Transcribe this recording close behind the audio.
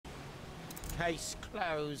Case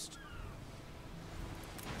closed.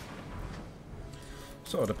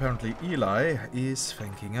 So apparently Eli is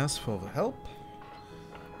thanking us for the help.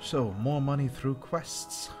 So more money through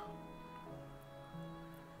quests.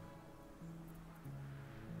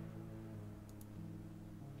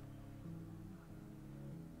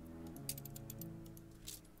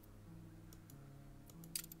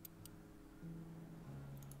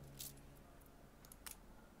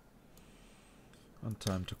 And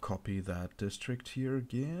time to copy that district here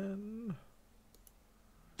again.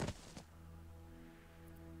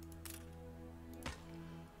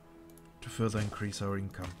 To further increase our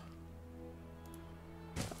income.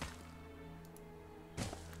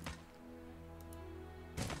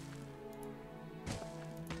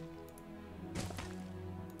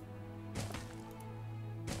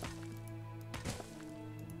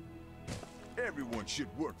 Everyone should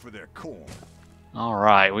work for their corn. All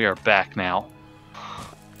right, we are back now.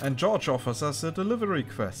 And George offers us a delivery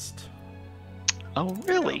quest. Oh,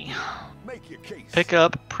 really? Make your case. Pick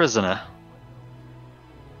up prisoner.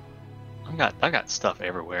 I got stuff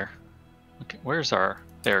everywhere. Okay, where's our?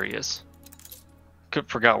 There he is.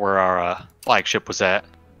 Forgot where our flagship was at.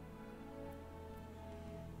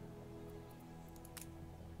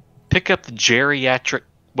 Pick up the geriatric.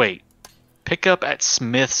 Wait. Pick up at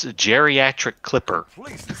Smith's geriatric clipper.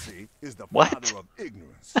 Complacency is the What? father of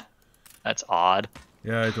ignorance. That's odd.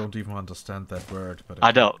 Yeah, I don't even understand that word, but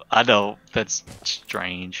I don't. That's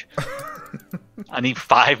strange. I need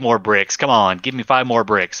 5 more bricks. Come on, give me 5 more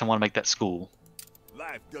bricks. I want to make that school.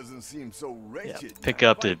 Life doesn't seem so wretched. Yeah, pick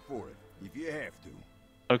Now up the- fight for it if you have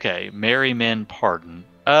to. Okay, marry men, pardon.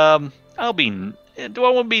 I'll be. Do I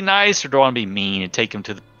want to be nice or do I want to be mean and take him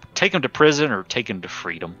to prison or take him to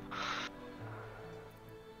freedom?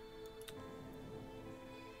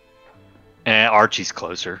 Archie's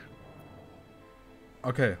closer.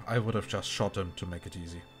 okay, I would have just shot him to make it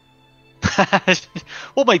easy.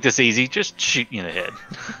 We'll make this easy. Just shoot you in the head.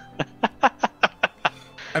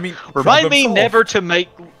 I mean, Remind me problem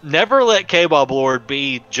never let Kebablord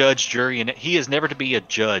be judge, jury, and he is never to be a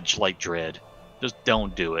judge like Dredd. Just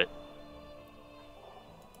don't do it.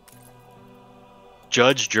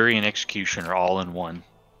 Judge, jury, and execution are all in one.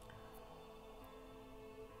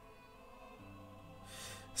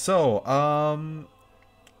 So,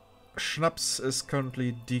 Schnapps is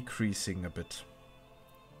currently decreasing a bit.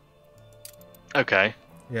 Okay.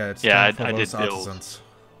 Yeah, it's Yeah, time for I did those build. artisans.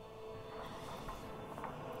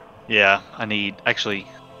 Yeah, I need... Actually,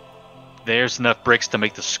 there's enough bricks to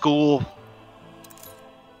make the school.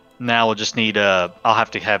 Now we'll just need... I'll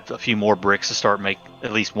have to have a few more bricks to start make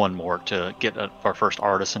at least one more to get our first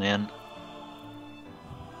artisan in.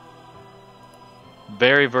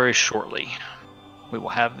 Very, very shortly, we will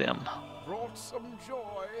have them. Brought some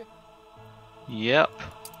joy. Yep.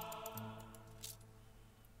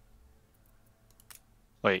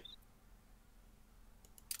 Wait.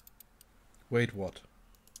 Wait, what?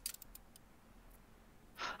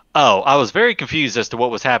 Oh, I was very confused as to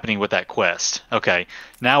what was happening with that quest. Okay,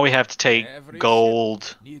 now we have to take Every gold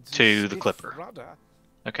ship needs a to the stiff clipper. rudder.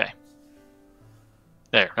 Okay.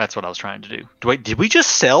 There, that's what I was trying to do. Wait, did we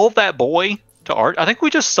just sell that boy to Art? I think we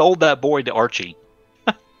just sold that boy to Archie.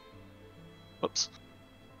 Whoops.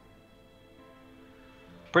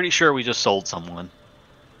 Pretty sure we just sold someone.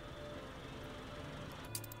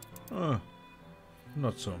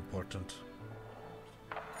 Not so important.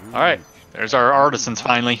 Alright, there's our artisans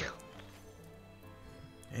finally.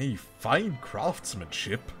 Hey, fine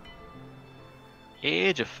craftsmanship.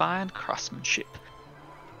 Edge of fine craftsmanship.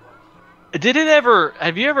 Did it ever,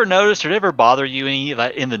 have you ever noticed, or did it ever bother you any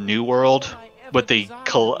that in the new world with the,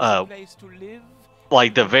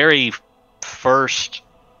 like the very first,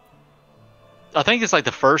 I think it's like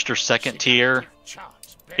the first or second tier.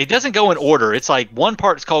 It doesn't go in order. It's like one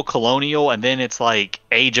part's called colonial and then it's like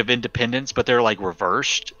age of independence, but they're like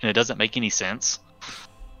reversed and it doesn't make any sense.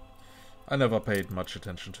 I never paid much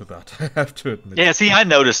attention to that, I have to admit. Yeah, see, I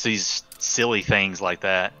noticed these silly things like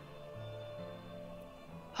that.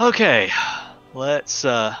 Okay, let's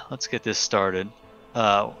get this started.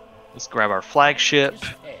 Let's grab our flagship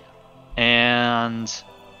and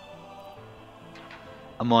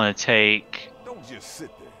I'm gonna take Don't just sit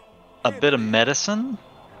there. a bit of medicine.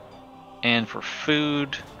 And for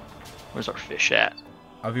food, where's our fish at?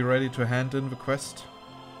 Are we ready to hand in the quest?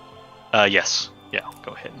 Yes. Yeah,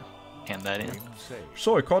 go ahead and hand that in.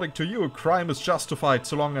 So, according to you, crime is justified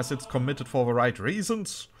so long as it's committed for the right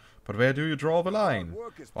reasons. But where do you draw the line?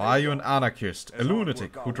 Or are you an anarchist, a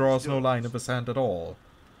lunatic who draws no line in the sand at all?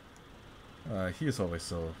 He is always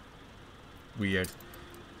so weird.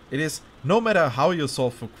 It is, no matter how you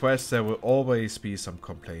solve a quest, there will always be some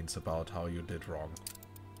complaints about how you did wrong.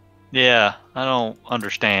 Yeah, I don't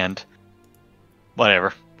understand.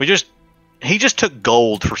 Whatever. He just took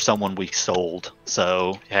gold for someone we sold.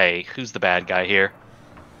 So, hey, who's the bad guy here?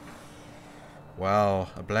 Wow,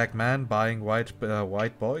 a black man buying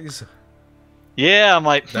white boys? Yeah, I'm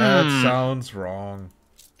like, That sounds wrong.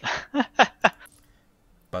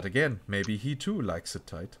 But again, maybe he too likes it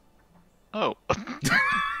tight. Oh.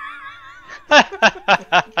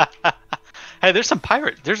 Hey, there's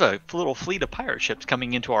a little fleet of pirate ships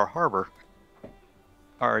coming into our harbor.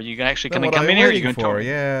 Are you actually going to come in here? Or are you going to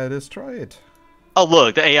Yeah, destroy it. Oh,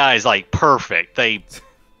 look, the AI is like perfect.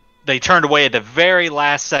 They turned away at the very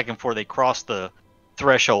last second before they crossed the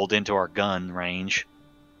threshold into our gun range.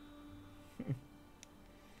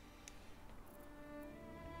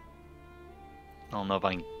 I don't know if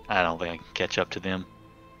I can. I don't think I can catch up to them.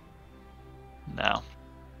 No.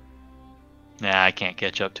 Nah, I can't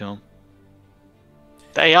catch up to them.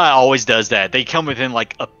 The AI always does that. They come within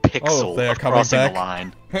like a pixel of crossing the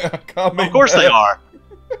line. Of course they are.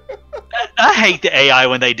 I hate the AI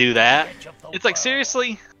when they do that. It's like,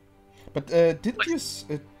 seriously? But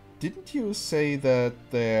didn't you say that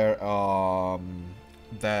that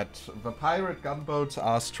the pirate gunboats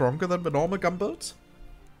are stronger than the normal gunboats?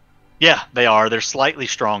 Yeah, they are. They're slightly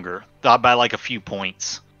stronger by like a few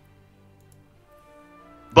points.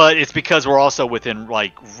 But it's because we're also within,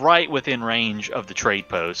 like, right within range of the trade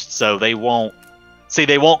post, so they won't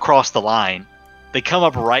cross the line. They come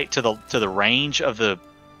up right to the range of the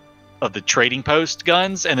trading post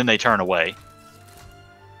guns, and then they turn away.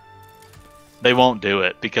 They won't do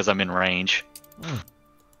it because I'm in range.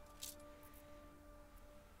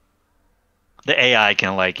 The AI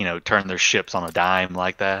can, like, turn their ships on a dime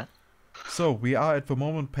like that. So we are at the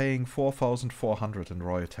moment paying 4,400 in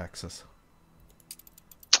royal taxes.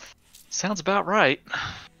 Sounds about right.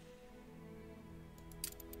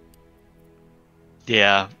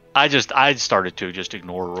 Yeah, I started to just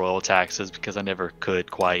ignore royal taxes because I never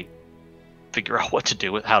could quite figure out what to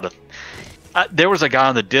do with how to. There was a guy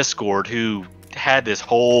on the Discord who had this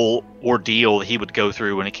whole ordeal that he would go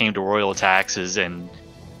through when it came to royal taxes, and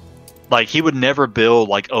like he would never build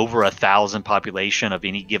like over 1,000 population of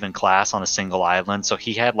any given class on a single island. So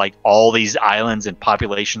he had like all these islands and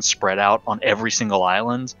populations spread out on every single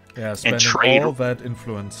island. Yeah, spending all that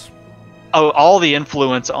influence. Oh, all the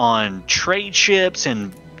influence on trade ships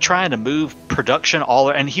and trying to move production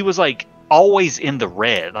and he was like always in the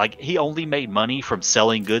red. Like he only made money from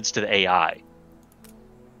selling goods to the AI.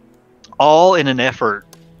 All in an effort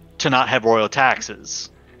to not have royal taxes.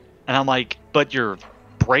 And I'm like, but you're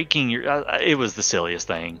breaking your it was the silliest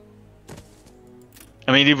thing.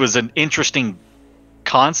 I mean, it was an interesting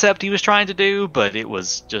concept he was trying to do, but it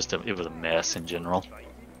was just it was a mess in general.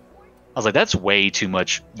 I was like, that's way too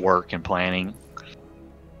much work and planning.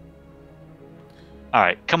 All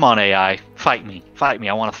right, come on, AI, fight me.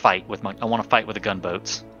 I want to fight with the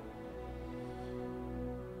gunboats.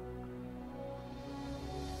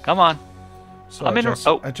 Come on. So I just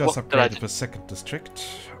upgraded the second district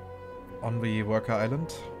on the worker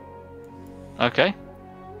island. Okay.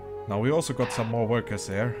 Now we also got some more workers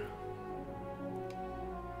there.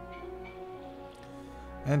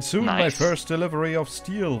 And soon my first delivery of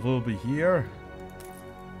steel will be here.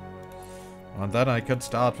 And then I can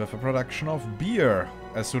start with the production of beer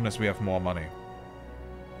as soon as we have more money.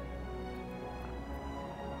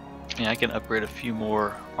 Yeah, I can upgrade a few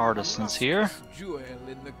more artisans here.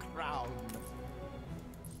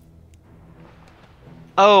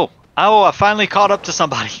 Oh, I finally caught up to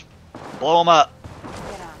somebody. Blow them up.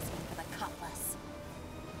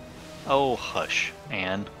 Oh, hush,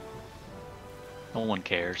 Anne. No one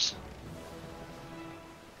cares.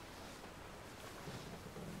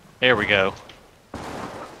 There we go.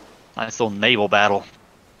 Nice little naval battle.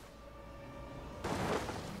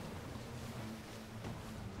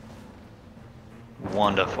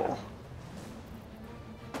 Wonderful.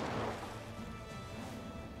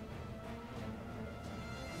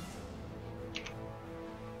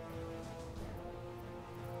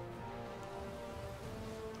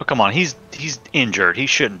 Oh, come on, he's injured. He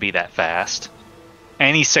shouldn't be that fast.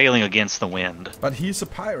 And he's sailing against the wind. But he's a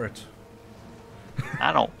pirate.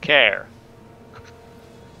 I don't care.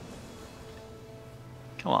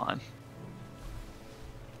 Come on.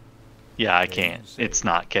 Yeah, I can't. It's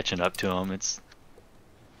not catching up to him. It's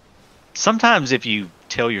sometimes if you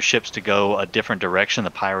tell your ships to go a different direction,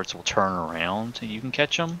 the pirates will turn around and you can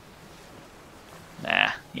catch them. Nah,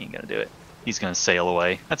 he ain't gonna do it. He's gonna sail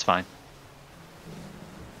away. That's fine.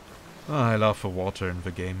 Oh, I love the water in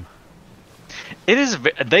the game. It is.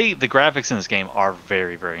 The graphics in this game are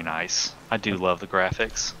very, very nice. I do love the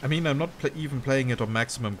graphics. I mean, I'm not even playing it on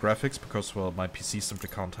maximum graphics because, well, my PC simply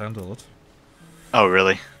can't handle it. Oh,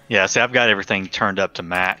 really? Yeah. See, I've got everything turned up to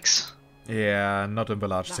max. Yeah, not in the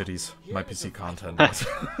large cities. My PC can't handle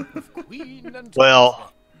it.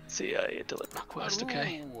 Well, see, deliver request.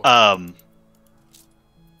 Okay.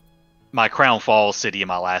 My Crown Falls city in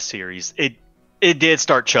my last series, it did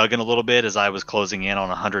start chugging a little bit as I was closing in on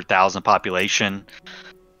 100,000 population,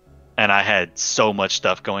 and I had so much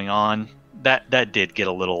stuff going on that did get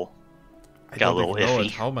a little I don't even know iffy.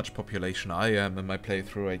 at how much population I am in my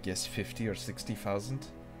playthrough. I guess 50 or 60,000.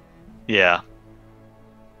 Yeah.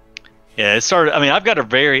 Yeah, it started. I mean, I've got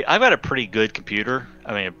a pretty good computer.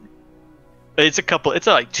 I mean, it's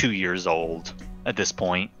like 2 years old at this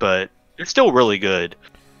point, but it's still really good.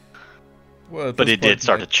 Well, but it did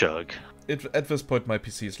start to chug. At this point, my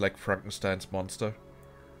PC is like Frankenstein's monster.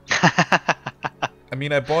 I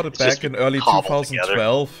mean, I bought it back in early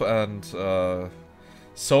 2012, and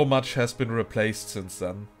so much has been replaced since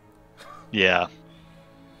then. Yeah.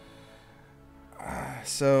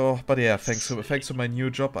 So, but yeah, thanks to my new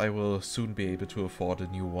job, I will soon be able to afford a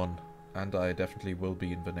new one, and I definitely will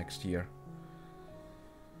be in the next year.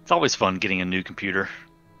 It's always fun getting a new computer.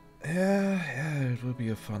 Yeah, it will be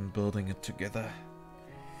a fun building it together.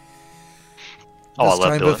 Oh, this I love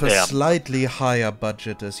time doing with a slightly higher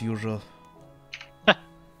budget as usual.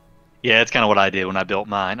 Yeah, it's kind of what I did when I built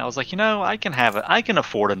mine. I was like, you know, I can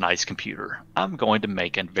afford a nice computer. I'm going to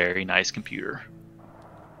make a very nice computer.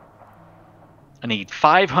 I need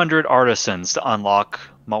 500 artisans to unlock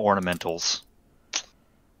my ornamentals.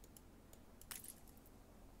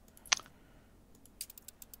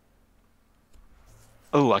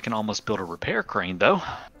 Oh, I can almost build a repair crane, though.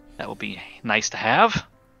 That would be nice to have.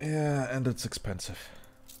 Yeah, and it's expensive.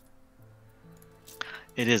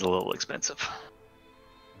 It is a little expensive.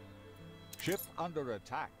 Ship under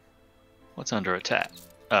attack. What's under attack?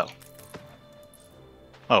 Oh.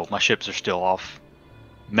 Oh, my ships are still off.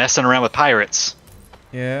 Messing around with pirates.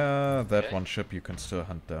 Yeah, that one ship you can still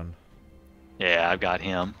hunt down. Yeah, I've got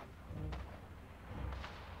him.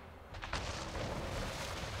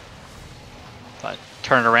 If I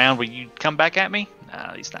turn around, will you come back at me?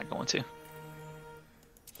 No, he's not going to.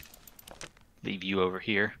 Leave you over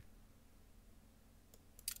here.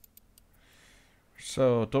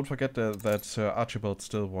 So, don't forget that Sir Archibald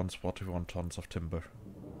still wants 41 tons of timber.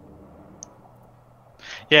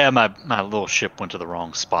 Yeah, my little ship went to the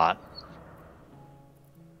wrong spot.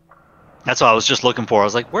 That's what I was just looking for. I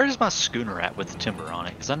was like, where's my schooner at with the timber on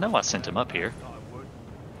it? Because I know I sent him up here.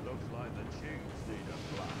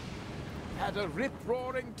 Had a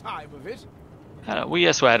rip-roaring time of it. We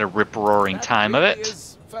also had a rip-roaring time of Really it.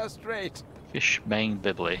 is first rate. Fish bang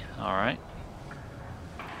bibbly. Alright.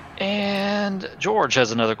 And George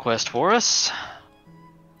has another quest for us.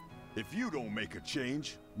 If you don't make a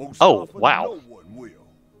change, most Oh, often wow. no one will.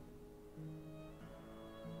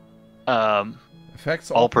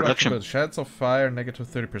 Effects All all production- production. Sheds of fire, negative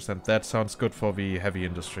 30%. That sounds good for the heavy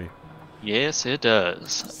industry. Yes, it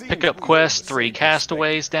does. Pick up quest, 3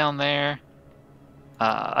 castaways down there.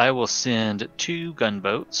 I will send 2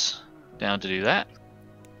 gunboats down to do that.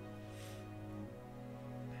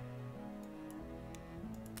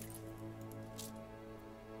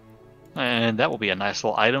 And that will be a nice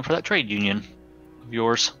little item for that trade union of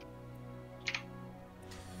yours.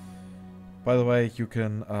 By the way, you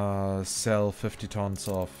can sell 50 tons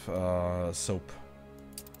of soap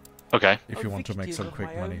Okay. if you want to make some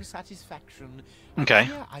quick money. Okay.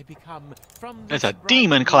 It's a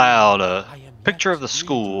demon cloud, a picture of the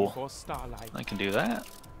school. I can do that.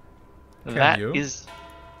 That you? is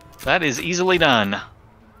easily done.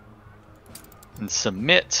 And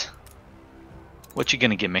submit. What you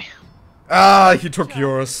gonna give me? Ah, he took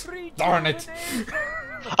yours. Darn it.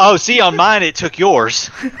 Oh, see, on mine it took yours.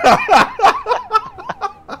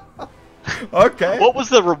 Okay. What was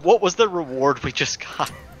the reward we just got?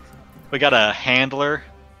 We got a handler.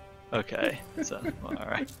 Okay, so all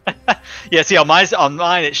right. Yeah, see, on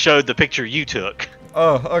mine it showed the picture you took.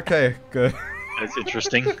 Oh, okay, good. That's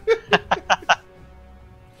interesting.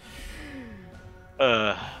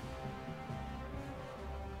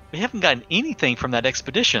 We haven't gotten anything from that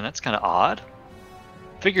expedition. That's kind of odd.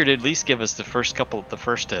 Figured it'd at least give us the first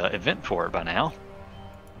event for it by now.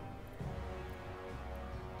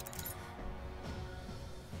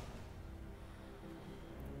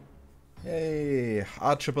 Hey,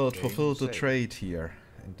 Archibald fulfilled the trade here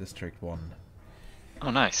in District 1.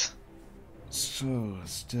 Oh, nice. So,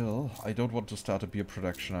 still, I don't want to start a beer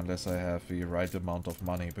production unless I have the right amount of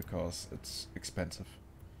money because it's expensive.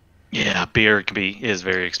 Yeah, beer is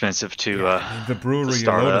very expensive to I mean, the brewery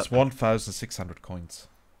start alone up. is 1,600 coins.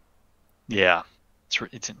 Yeah,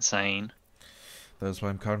 it's insane. That's why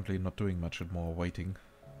I'm currently not doing much and more waiting.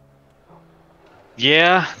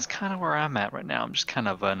 Yeah, it's kind of where I'm at right now. I'm just kind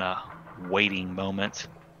of in a waiting moment.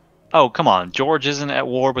 Oh, come on. George isn't at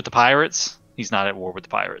war with the pirates? He's not at war with the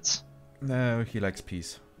pirates. No, he likes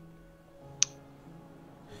peace.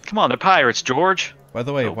 Come on, they're pirates, George. By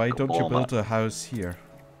the way, Oh, why don't you Oklahoma. build a house here?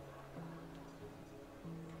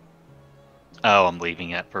 Oh, I'm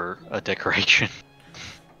leaving it for a decoration.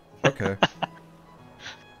 Okay.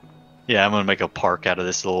 Yeah, I'm gonna make a park out of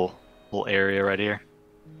this little area right here.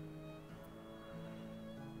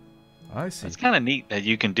 I see. It's kind of neat that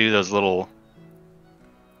you can do those little.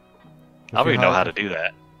 I If don't you even know have- how to do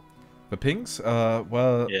that. The pings?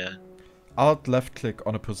 Well, Yeah. Alt left click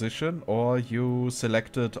on a position, or you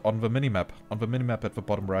select it on the minimap. On the minimap at the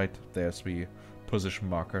bottom right, there's the position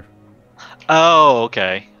marker. Oh,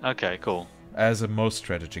 okay. Okay, cool. As in most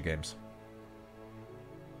strategy games.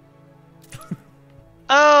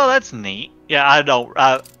 Oh, that's neat. Yeah, I don't.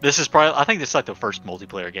 This is probably. I think this is like the first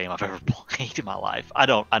multiplayer game I've ever played in my life. I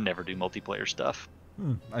never do multiplayer stuff.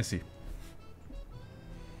 I see.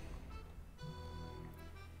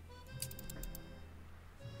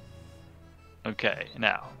 Okay,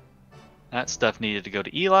 now that stuff needed to go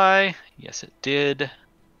to Eli. Yes, it did.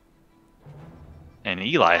 And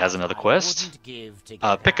Eli has another quest.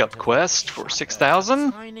 Pickup quest for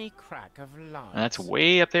 6,000. And that's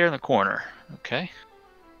way up there in the corner. Okay.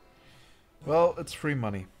 Well, it's free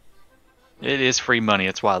money. It is free money.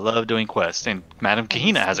 That's why I love doing quests. And Madam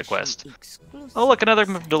Kahina has a quest. Oh, look, another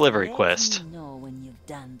delivery quest.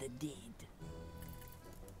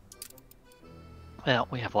 Well,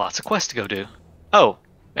 we have lots of quests to go do. Oh,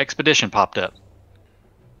 expedition popped up.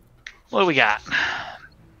 What do we got?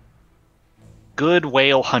 Good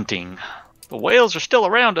whale hunting. The whales are still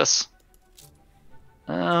around us.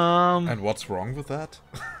 And what's wrong with that?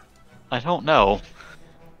 I don't know.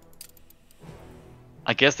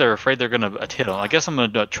 I guess they're afraid they're gonna hit them. I guess I'm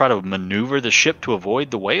gonna try to maneuver the ship to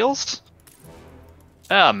avoid the whales.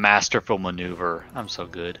 Ah, masterful maneuver. I'm so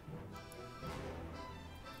good.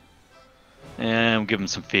 And we'll give them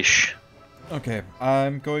some fish. Okay,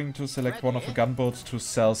 I'm going to select one of the gunboats to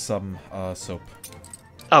sell some soap.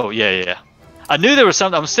 Oh, yeah. I knew there was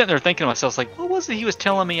something. I was sitting there thinking to myself, like, what was it he was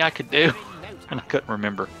telling me I could do? And I couldn't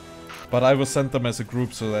remember. But I will send them as a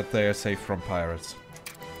group so that they are safe from pirates.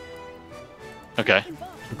 Okay.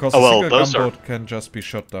 Because Oh, a well, single those gunboat can just be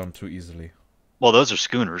shot down too easily. Well, those are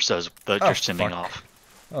schooners that you're sending fuck. off.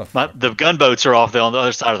 Oh, fuck. The gunboats are off on the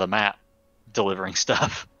other side of the map, delivering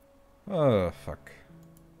stuff. Oh, fuck.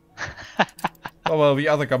 Oh, well, the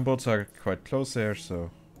other gunboats are quite close there, so...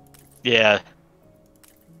 Yeah.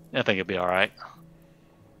 I think it'll be alright.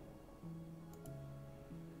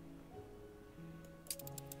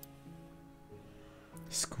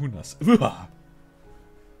 Schooners.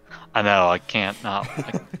 I know, I can't not.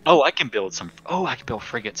 Oh, I can build some. Oh, I can build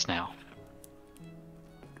frigates now.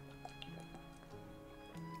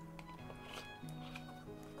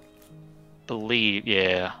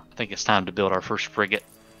 Yeah. I think it's time to build our first frigate.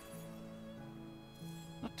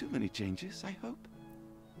 Not too many changes, I hope.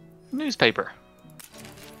 Newspaper.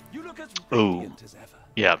 You look as Ooh. radiant as ever.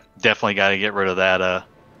 Yeah, definitely got to get rid of that.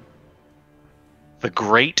 The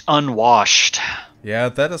Great Unwashed. Yeah,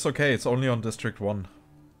 that is okay. It's only on District 1.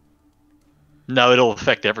 No, it'll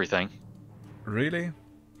affect everything. Really?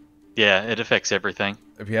 Yeah, it affects everything.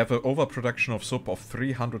 We have an overproduction of soap of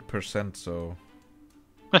 300%, so...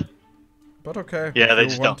 But okay. Yeah,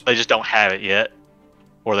 if you want. they just don't have it yet,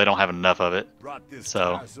 or they don't have enough of it. Brought this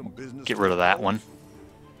So, guy some business get rid of that for one.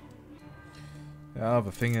 Yeah,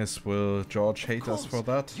 the thing is, will George hate us for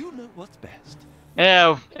that? You know what's best.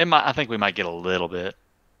 Yeah, I think we might get a little bit.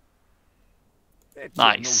 It took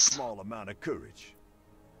Nice. No small amount of courage.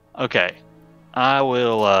 Okay, I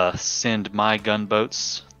will send my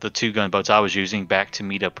gunboats, the 2 gunboats I was using, back to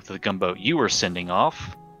meet up with the gunboat you were sending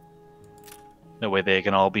off. That way they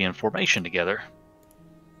can all be in formation together.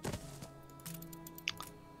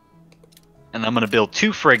 And I'm going to build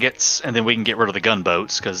 2 frigates, and then we can get rid of the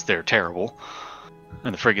gunboats, because they're terrible.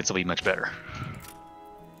 And the frigates will be much better.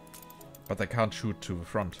 But they can't shoot to the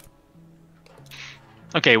front.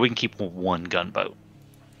 Okay, we can keep 1 gunboat.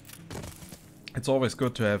 It's always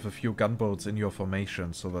good to have a few gunboats in your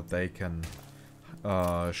formation so that they can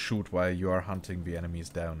shoot while you are hunting the enemies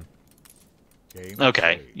down.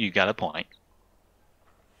 Okay, you got a point.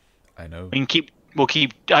 I know. We'll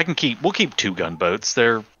keep 2 gunboats.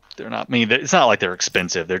 They're not, I mean, it's not like they're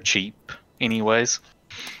expensive. They're cheap anyways.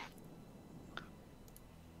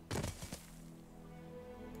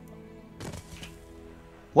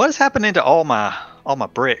 What is happening to all my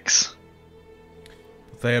bricks?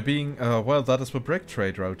 They are being, well, that is the brick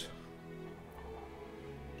trade route.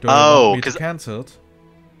 Do you Oh, want me to cancel it?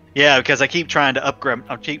 Yeah, because I keep trying to upgrade.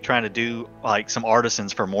 I keep trying to do like some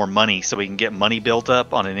artisans for more money, so we can get money built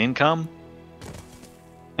up on an income.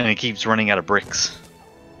 And it keeps running out of bricks.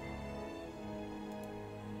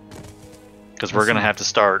 Because we're gonna have to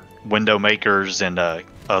start window makers and that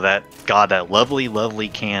lovely, lovely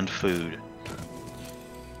canned food.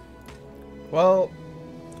 Well,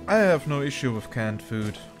 I have no issue with canned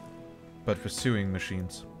food, but with sewing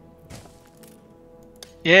machines.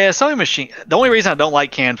 Yeah, sewing machine. The only reason I don't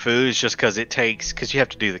like canned food is just because you have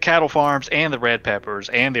to do the cattle farms and the red peppers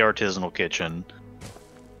and the artisanal kitchen.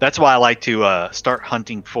 That's why I like to start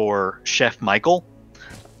hunting for Chef Michael.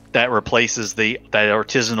 That replaces that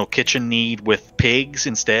artisanal kitchen need with pigs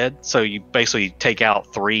instead. So you basically take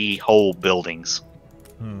out 3 whole buildings.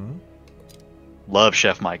 Hmm. Love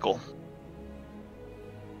Chef Michael.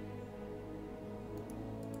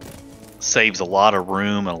 Saves a lot of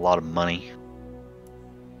room and a lot of money.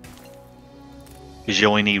 Because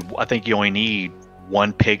I think you only need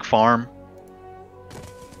 1 pig farm.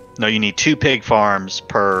 No, you need 2 pig farms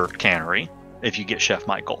per cannery if you get Chef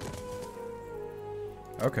Michael.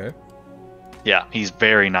 Okay. Yeah, he's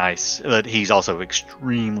very nice. But he's also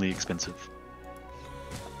extremely expensive.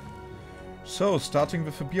 So, starting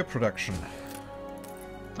with the beer production.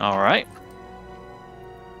 Alright.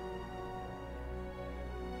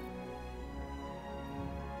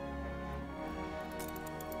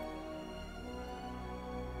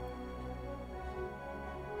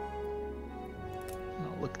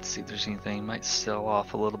 Look to see if there's anything might sell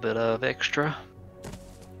off a little bit of extra.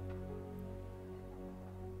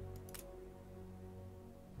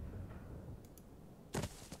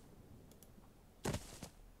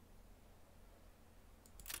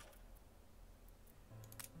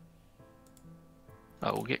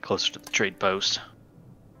 Oh, we'll get closer to the trade post.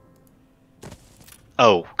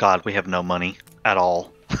 Oh god, we have no money at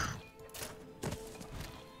all.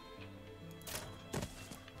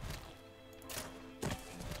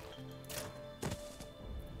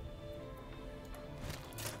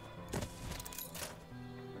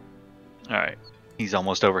 Alright, he's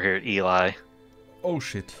almost over here at Eli. Oh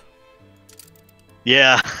shit.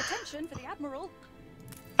 Yeah. Attention for the Admiral.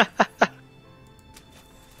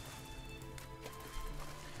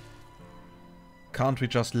 Can't we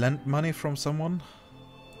just lend money from someone?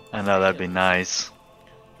 I know, that'd be nice.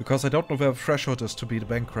 Because I don't know where the threshold is to be the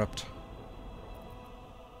bankrupt.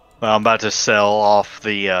 Well, I'm about to sell off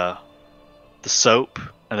the soap,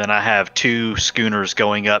 and then I have 2 schooners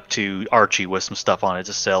going up to Archie with some stuff on it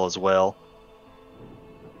to sell as well.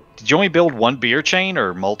 Did you only build 1 beer chain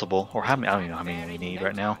or multiple? Or how many? I don't even know how many you need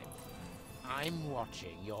right now. I'm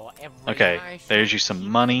watching your every Okay, eye there's you some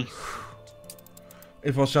money.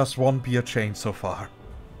 It was just 1 beer chain so far.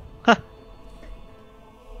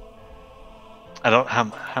 I don't.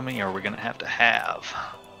 How many are we gonna have to have?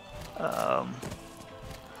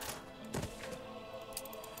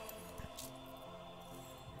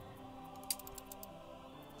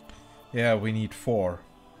 Yeah, we need 4.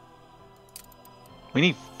 We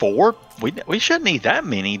need 4. We shouldn't need that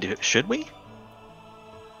many, should we?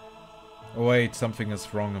 Oh wait, something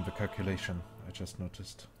is wrong in the calculation. I just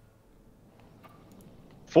noticed.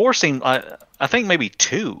 4 seem. I think maybe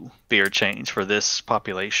 2 beer chains for this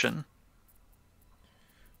population.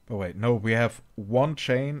 Oh wait, no, we have 1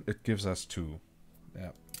 chain, it gives us 2. Yeah,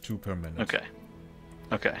 2 per minute. Okay.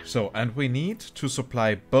 Okay. So, and we need to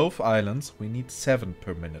supply both islands, we need 7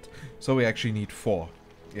 per minute. So we actually need 4.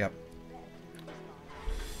 Yep.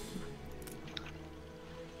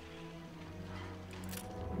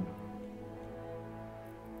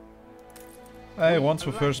 Hey, once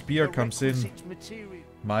the first beer comes in,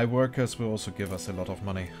 my workers will also give us a lot of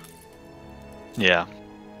money. Yeah.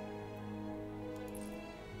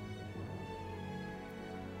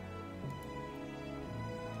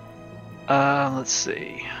 Let's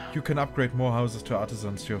see. You can upgrade more houses to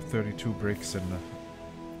artisans. You have 32 bricks in.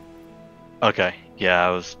 Okay. Yeah, I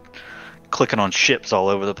was clicking on ships all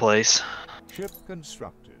over the place. Ship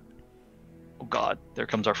constructed. Oh god, there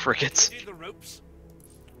comes our frigates.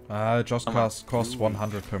 It just costs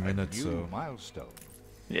 100 per minute, so. Milestone.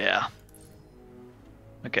 Yeah.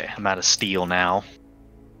 Okay, I'm out of steel now.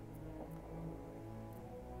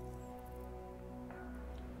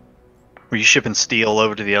 Were you shipping steel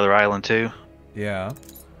over to the other island too? Yeah.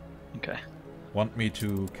 Okay. Want me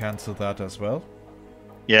to cancel that as well?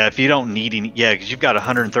 Yeah, if you don't need any, yeah, because you've got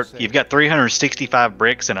 130, you've got 365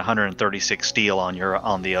 bricks and 136 steel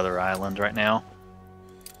on the other island right now.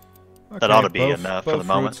 Okay, That ought to be enough for the both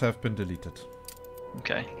moment. routes have been deleted.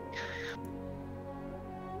 Okay.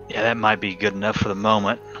 Yeah, that might be good enough for the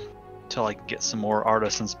moment. Until I can get some more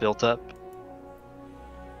artisans built up.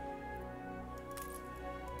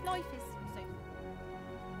 Life is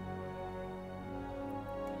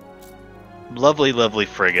so. Lovely, lovely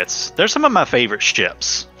frigates. They're some of my favorite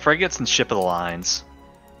ships. Frigates and ship of the lines.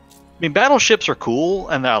 I mean, battleships are cool,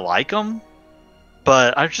 and I like them.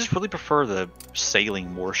 But I just really prefer the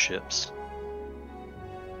sailing warships.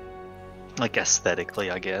 Like,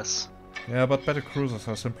 aesthetically, I guess. Yeah, but battle cruisers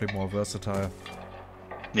are simply more versatile.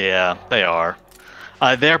 Yeah, they are.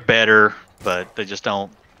 They're better, but they just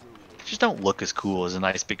don't look as cool as a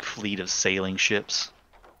nice big fleet of sailing ships.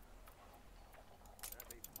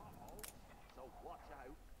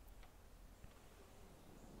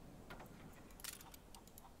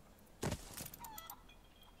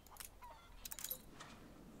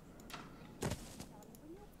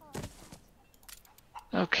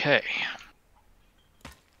 Okay.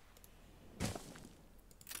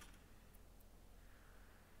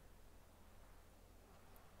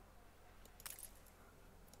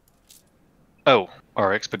 Oh,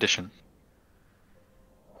 our expedition.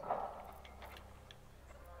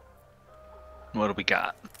 What do we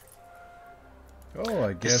got? Oh,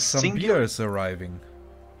 I guess some singular- beer is arriving.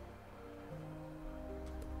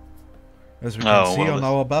 As we can see on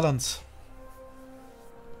our balance.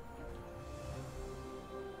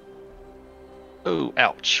 Oh,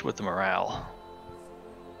 ouch, with the morale.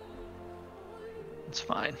 It's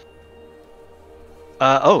fine.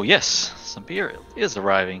 Oh, yes, some beer is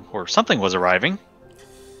arriving, or something was arriving.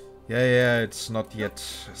 Yeah, it's not yet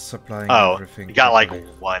supplying Oh, everything. you got like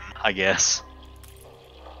properly. one, I guess.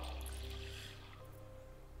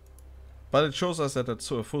 But it shows us that at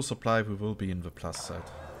a full supply we will be in the plus side.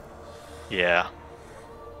 Yeah.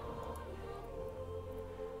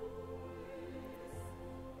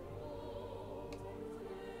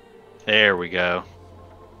 There we go.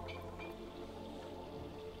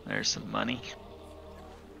 There's some money.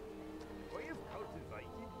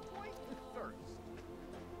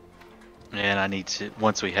 And I need to,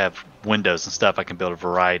 once we have windows and stuff, I can build a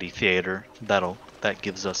variety theater. That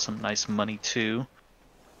gives us some nice money too.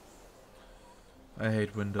 I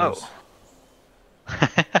hate windows. Oh.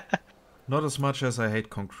 Not as much as I hate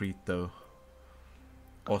concrete though.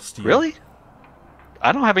 Or steel. Really?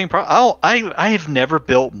 I don't have any problem. Oh, I have never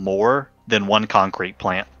built more than one concrete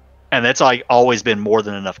plant. And that's like always been more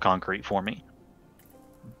than enough concrete for me.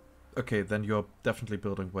 Okay, then you're definitely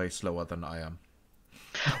building way slower than I am.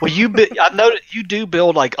 Well, I've noticed you do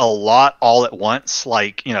build like a lot all at once,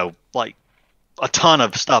 like, you know, like a ton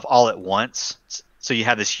of stuff all at once. So you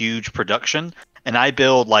have this huge production, and I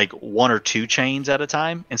build like 1 or 2 chains at a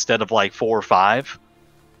time instead of like 4 or 5.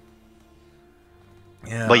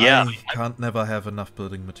 Yeah, but yeah, can't never have enough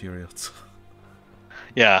building materials.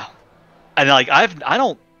 Yeah, and like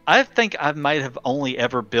I think I might have only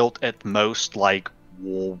ever built at most like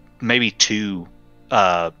maybe 2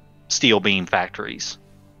 steel beam factories.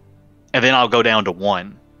 And then I'll go down to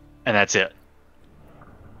 1, and that's it.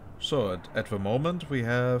 So, at the moment, we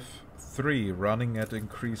have 3 running at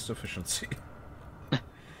increased efficiency.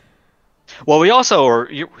 Well, we also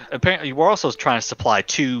apparently we're also trying to supply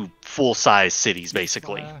 2 full-size cities,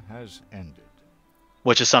 basically. Has ended.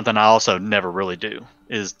 Which is something I also never really do.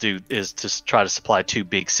 Is to try to supply 2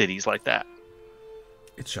 big cities like that.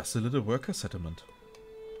 It's just a little worker settlement.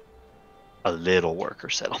 A little worker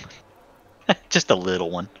settlement. Just a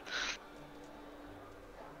little one.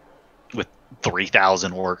 With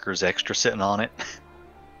 3,000 workers extra sitting on it.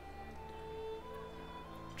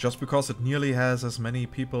 Just because it nearly has as many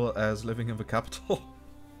people as living in the capital.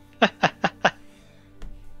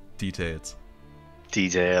 Details.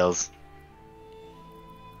 Details.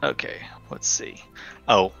 Okay, let's see.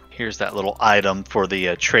 Oh, here's that little item for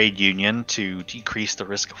the trade union to decrease the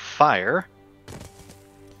risk of fire.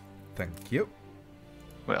 Thank you.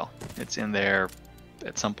 Well, it's in there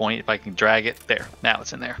at some point. If I can drag it. There. Now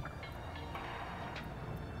it's in there.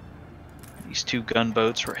 These 2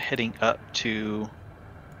 gunboats are heading up to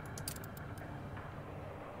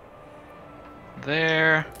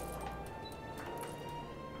there.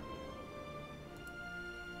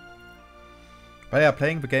 But yeah,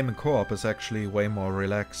 playing the game in co-op is actually way more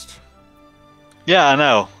relaxed. Yeah, I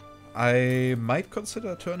know. I might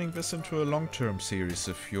consider turning this into a long-term series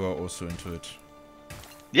if you are also into it.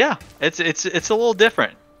 Yeah, it's a little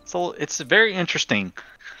different. It's very interesting.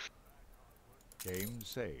 Game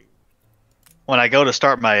saved. When I go to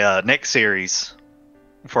start my next series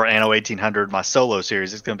for Anno 1800, my solo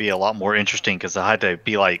series, it's going to be a lot more interesting because I had to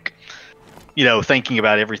be like, you know, thinking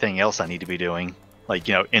about everything else I need to be doing, like,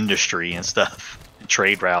 you know, industry and stuff, and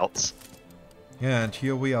trade routes. Yeah, and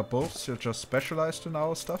here we are both still just specialized in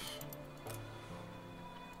our stuff.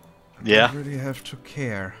 Yeah. Don't really have to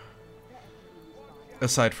care.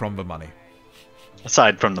 Aside from the money.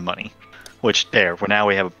 Aside from the money. Which, there, well, now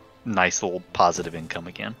we have a nice little positive income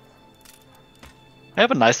again. I have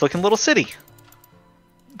a nice looking little city.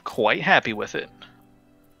 I'm quite happy with it.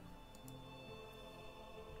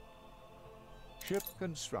 Ship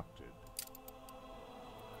constructed.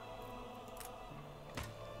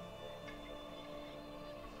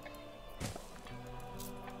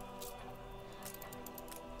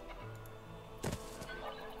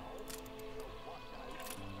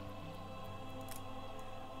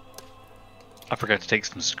 I forgot to take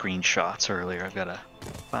some screenshots earlier. I've got to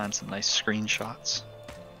find some nice screenshots.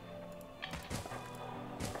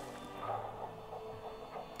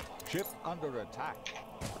 Ship under attack.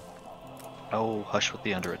 Oh, hush with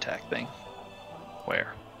the under attack thing.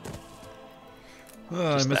 Where?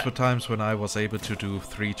 I Just miss that. the times when I was able to do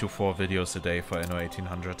 3 to 4 videos a day for Anno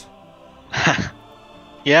 1800.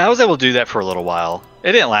 Yeah, I was able to do that for a little while.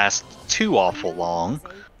 It didn't last too awful long.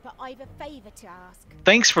 But I've a favor to ask.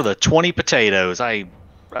 Thanks for the 20 potatoes. I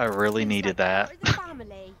really needed that. Part of the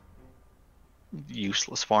family.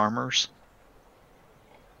 Useless farmers.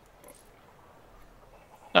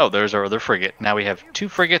 Oh, there's our other frigate. Now we have 2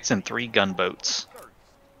 frigates and 3 gunboats.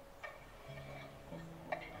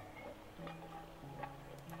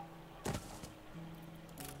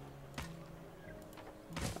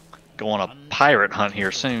 Go on a pirate hunt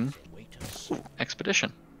here soon. Ooh,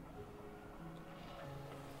 expedition.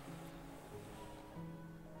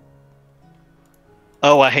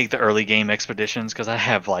 Oh, I hate the early game expeditions because I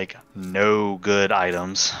have like no good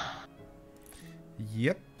items.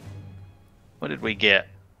 Yep. What did we get?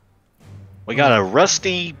 We got a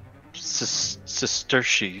rusty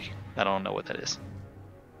sesterce. I don't know what that is.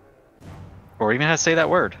 Or even how to say that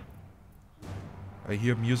word. I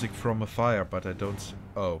hear music from a fire, but I don't...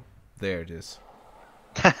 Oh, there it is.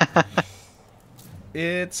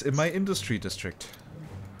 It's in my industry district.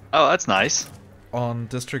 Oh, that's nice. On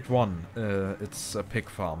District 1, it's a pig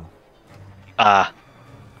farm.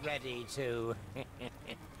 Ready to.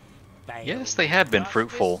 Yes, they have been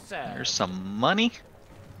fruitful. There's some money.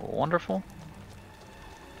 Wonderful.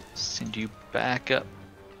 Send you back up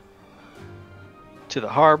to the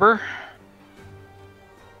harbor.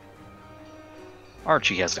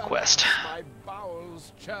 Archie has a quest. My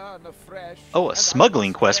bowels churn afresh, Oh, a and I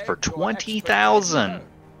smuggling must quest beg for your 20,000. explanation.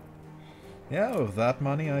 Yeah, with that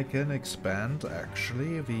money I can expand,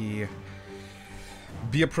 actually, the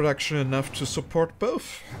beer production enough to support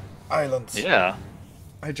both islands. Yeah.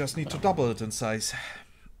 I just need to double it in size.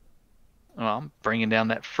 Well, I'm bringing down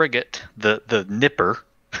that frigate, the Nipper,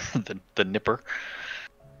 the Nipper,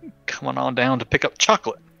 coming on down to pick up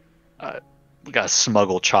chocolate. We gotta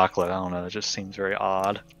smuggle chocolate. I don't know. It just seems very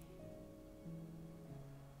odd.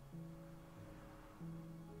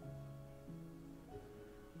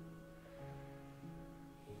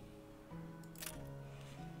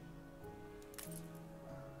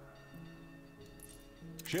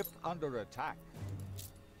 Ship under attack.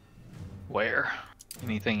 Where?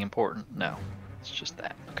 Anything important? No. It's just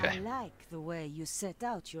that. Okay. I like the way you set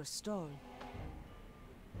out your stall.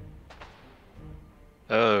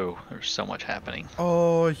 Oh, there's so much happening.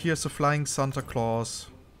 Oh, here's a flying Santa Claus.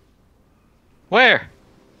 Where?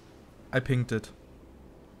 I pinged it.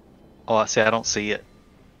 Oh, I see. I don't see it.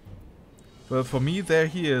 Well, for me, there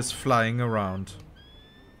he is, flying around.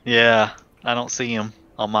 Yeah, I don't see him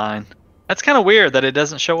on mine. That's kind of weird that it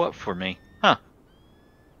doesn't show up for me. Huh.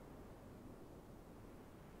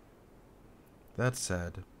 That's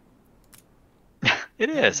sad. It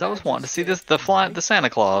is. I was wanting to see this, the Santa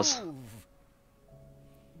Claus.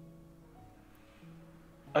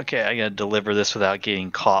 Okay, I gotta deliver this without getting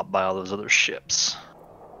caught by all those other ships.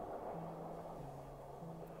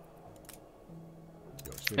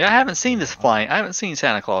 Yeah, I haven't seen this flying. I haven't seen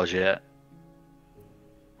Santa Claus yet.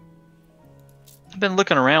 I've been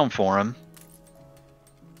looking around for him.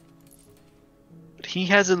 But he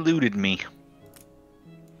has eluded me.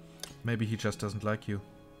 Maybe he just doesn't like you.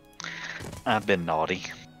 I've been naughty.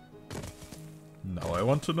 Now I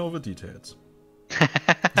want to know the details.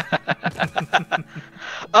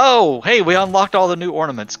 Oh, hey, we unlocked all the new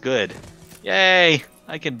ornaments. Good. Yay!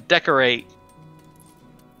 I can decorate.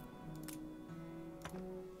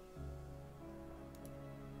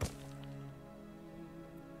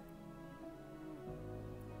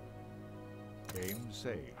 Game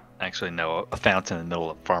saved. Actually, no. A fountain in the middle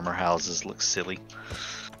of farmer houses looks silly.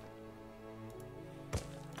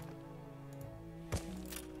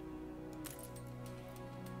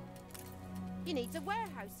 You need a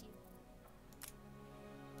warehouse.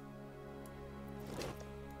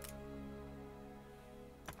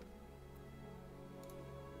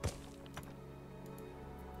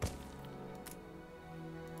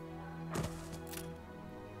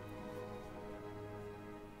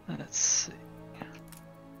 Let's see.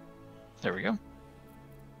 There we go.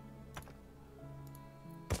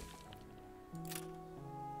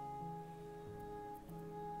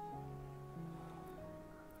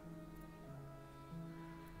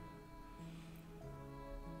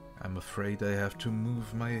 I'm afraid I have to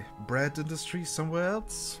move my bread industry somewhere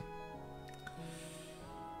else.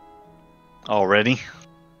 Already?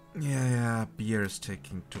 Yeah, beer is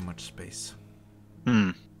taking too much space.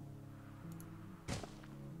 Hmm.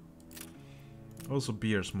 Also,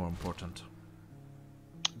 beer is more important.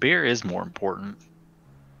 Beer is more important.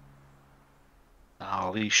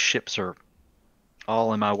 Oh, these ships are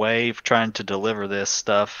all in my way for trying to deliver this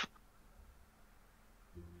stuff.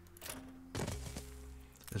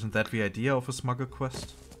 Isn't that the idea of a smuggle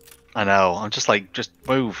quest? I know. I'm just like, just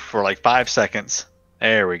move for like 5 seconds.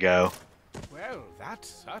 There we go. Well, that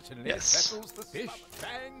certainly Yes. settles the fish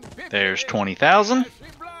fang bippy. There's 20,000. There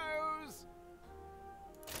she blows.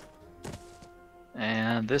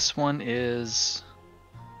 And this one is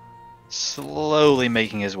slowly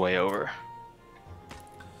making his way over.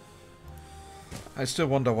 I still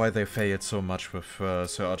wonder why they failed so much with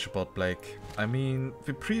Sir Archibald Blake. I mean,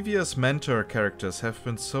 the previous mentor characters have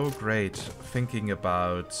been so great, thinking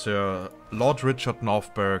about Sir Lord Richard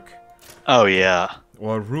Northberg Oh yeah.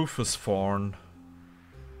 or Rufus Thorne.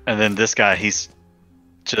 And then this guy, he's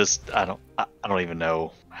just, I don't even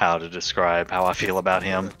know how to describe how I feel about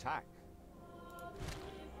him. Attack.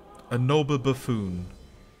 A noble buffoon.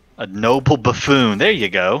 A noble buffoon. There you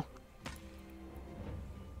go.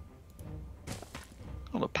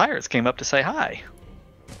 Well, the pirates came up to say hi.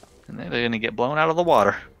 And they're going to get blown out of the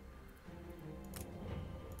water.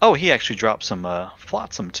 Oh, he actually dropped some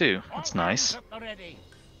flotsam too. That's nice. Maybe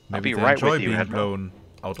I'll be they right enjoy with you, being Admiral. blown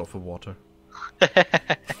out of the water.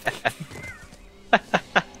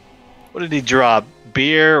 What did he drop?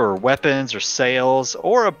 Beer or weapons or sails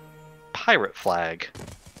or a pirate flag?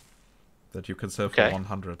 That you can sell for Okay.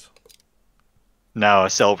 100. No, I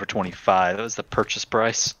sell for 25. That was the purchase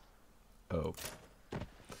price. Oh.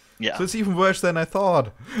 Yeah. So it's even worse than I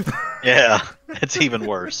thought. Yeah, it's even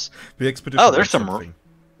worse. The expedition. Oh, there's was some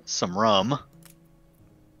some rum.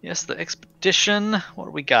 Yes, the expedition. What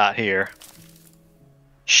do we got here?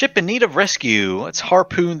 Ship in need of rescue. Let's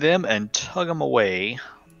harpoon them and tug them away.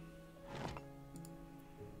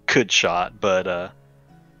 Good shot, but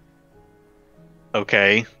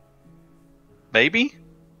okay. Maybe?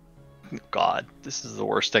 God, this is the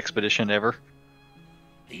worst expedition ever.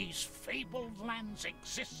 These fabled lands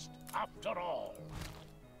exist after all.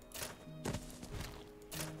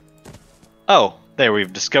 Oh, there,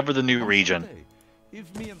 we've discovered the new region. Someday,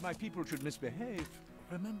 if me and my people should misbehave,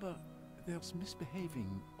 remember, there's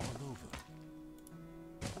misbehaving all over.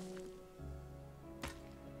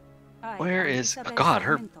 Where is- oh God,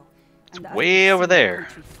 her- it's way over there.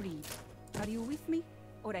 Are you with me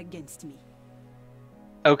or against me?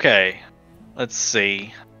 Okay, let's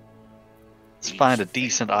see. Let's These find a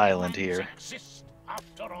decent fabled island lands here. Exist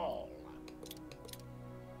after all.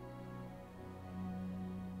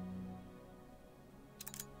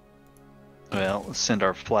 Well, let's send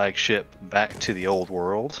our flagship back to the old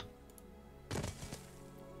world.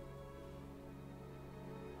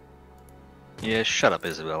 Yeah, shut up,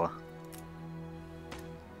 Isabella.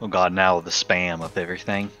 Oh god, now the spam of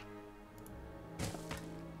everything.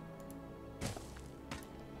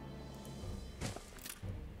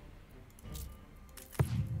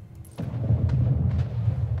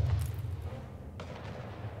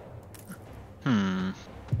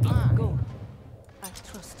 Go. I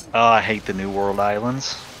trust you. Oh, I hate the New World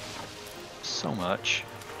Islands. So much.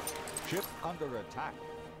 Ship under attack.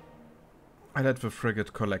 I let the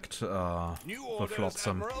frigate collect New the orders,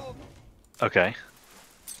 flotsam. Admiral. Okay.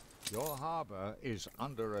 Your harbor is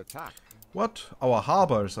under attack. What? Our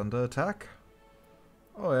harbor is under attack?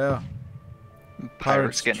 Oh yeah.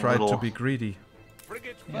 Pirates getting a tried to little- be greedy.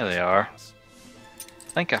 Frigate Yeah, they first are. class.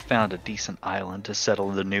 I think I found a decent island to settle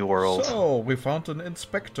in the New World. So, we found an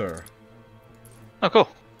inspector. Oh, cool.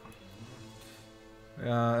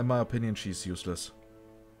 In my opinion, she's useless.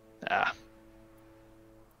 Ah.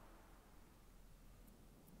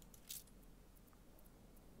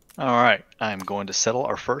 Alright, I'm going to settle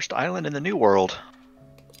our first island in the New World.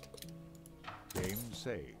 Game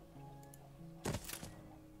saved.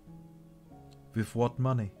 With what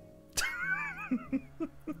money?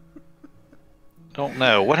 Don't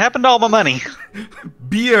know. What happened to all my money?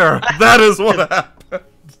 Beer! That is what happened!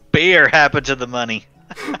 Beer happened to the money.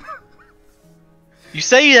 You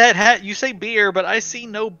say that you say beer, but I see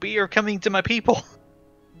no beer coming to my people.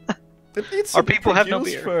 It needs Our to be people have no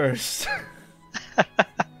produced beer. first.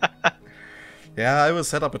 Yeah, I will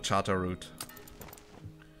set up a charter route.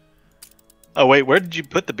 Oh wait, where did you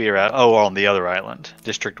put the beer at? Oh, on the other island,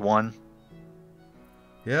 District 1.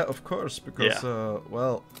 Yeah, of course, because,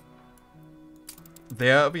 well,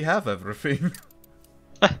 there we have everything.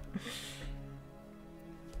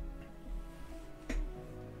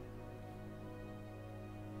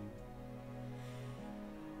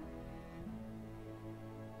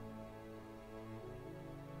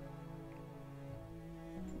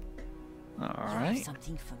 All You have right.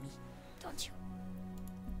 something for me, don't you?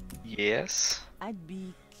 Yes. I'd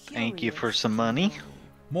be Thank you for curious some to money. know.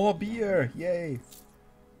 More beer, yay!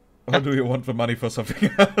 Or do you want the money for something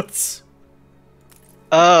else?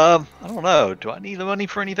 I don't know. Do I need the money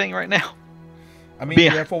for anything right now? I mean, we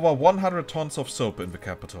have over 100 tons of soap in the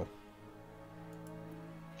capital.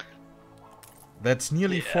 That's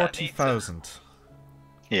nearly Yeah, 40,000.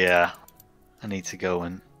 Yeah. I need to go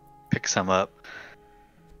and pick some up.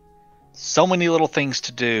 So many little things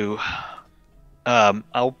to do.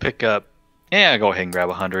 I'll pick up. Yeah, go ahead and grab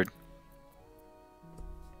 100.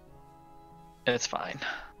 It's fine.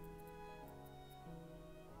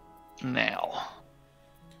 Now,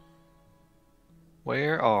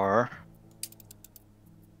 where are?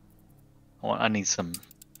 Oh, I need some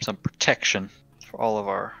protection for all of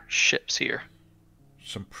our ships here.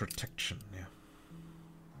 Some protection, yeah.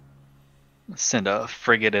 Send a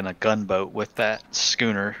frigate and a gunboat with that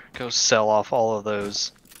schooner. Go sell off all of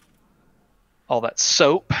those. All that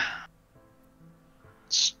soap.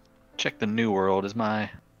 Let's check the New World. Is my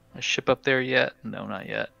ship up there yet? No, not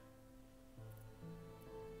yet.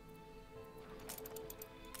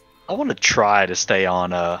 I want to try to stay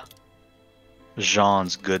on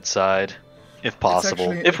Jean's good side, if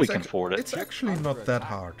possible, if we can afford it. It's actually not that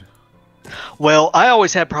hard. Well, I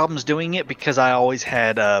always had problems doing it because I always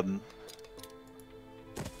had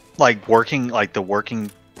like the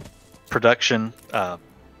working production.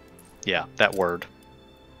 Yeah, that word.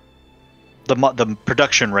 The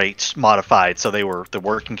production rates modified, so the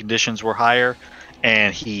working conditions were higher,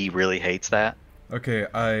 and he really hates that. Okay,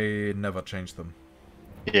 I never changed them.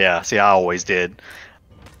 Yeah, see, I always did.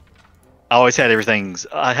 I always had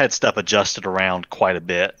I had stuff adjusted around quite a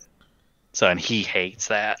bit. So, and he hates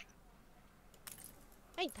that.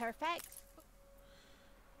 Ain't perfect.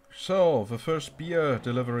 So, the first beer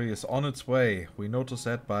delivery is on its way. We notice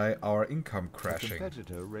that by our income A crashing.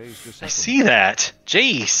 competitor raised a I settlement. see that.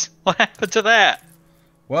 Jeez, what happened to that?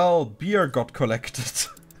 Well, beer got collected.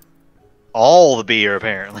 All the beer,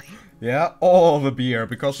 apparently. Yeah, all the beer,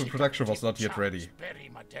 because the production was not yet ready. Bury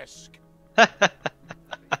my desk.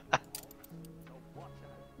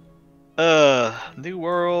 New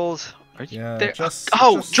World. Are you Yeah, there? just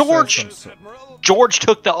George! sell some soap. George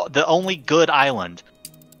took the only good island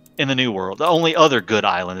in the New World. The only other good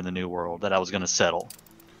island in the New World that I was going to settle.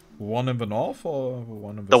 One in the north or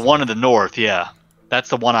one in the The south? one in the north, yeah. That's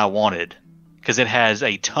the one I wanted. Because it has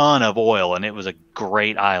a ton of oil, and it was a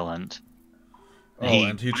great island. Oh,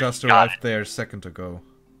 and he just arrived there a second ago.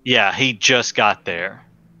 Yeah, he just got there.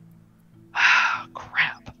 Ah,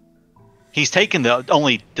 crap. He's taken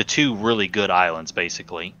only the two really good islands,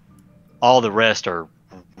 basically. All the rest are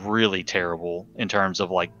really terrible in terms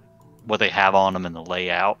of like what they have on them and the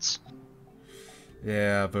layouts.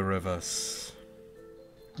 Yeah, the rivers.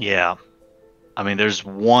 Yeah. I mean, there's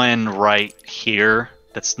one right here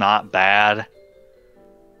that's not bad.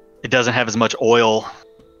 It doesn't have as much oil,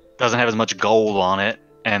 doesn't have as much gold on it,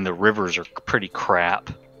 and the rivers are pretty crap.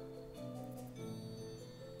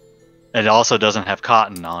 It also doesn't have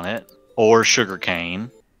cotton on it, or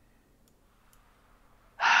sugarcane.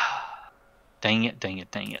 Dang it, dang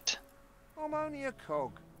it, dang it. I'm only a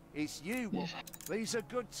cog. It's you. These are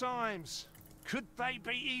good times. Could they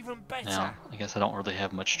be even better? Now, I guess I don't really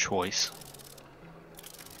have much choice.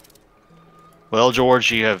 Well,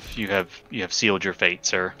 George, you have sealed your fate,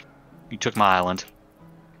 sir. You took my island.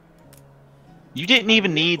 You didn't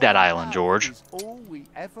even need that island, George. Is all we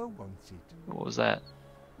ever wanted. What was that?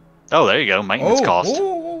 Oh, there you go. Maintenance cost.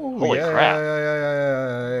 Oh, Holy yeah, crap.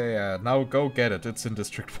 Yeah. Now go get it. It's in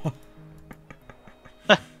District 1.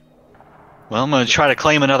 Well, I'm going to try to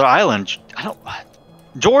claim another island.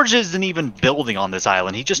 George isn't even building on this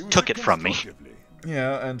island. He just took it from me.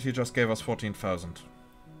 Yeah, and he just gave us 14,000.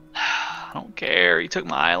 I don't care. He took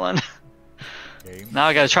my island. Now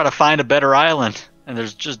I got to try to find a better island. And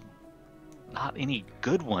there's just not any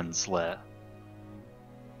good ones left.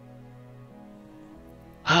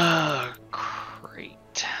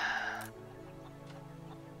 Great.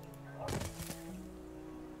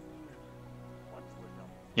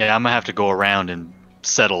 Yeah, I'm gonna have to go around and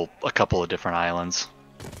settle a couple of different islands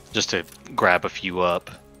just to grab a few up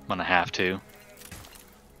when I have to.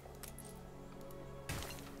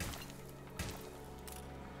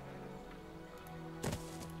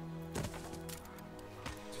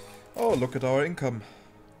 Oh, look at our income.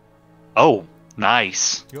 Oh,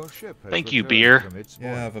 nice. Your ship has Thank you, returned beer. from its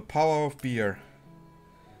Yeah, voyage. the power of beer.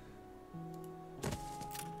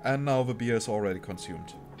 And now the beer is already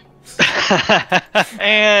consumed.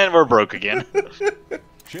 And we're broke again.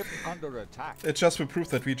 Ship under attack. It just will prove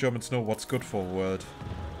that we Germans know what's good for the world.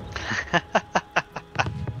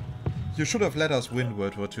 You should have let us win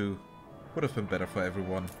World War II. Would have been better for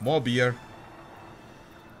everyone. More beer.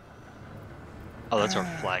 Oh, that's our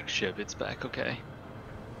flagship. It's back. Okay.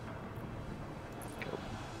 Go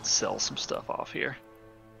sell some stuff off here.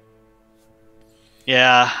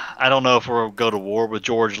 Yeah, I don't know if we'll go to war with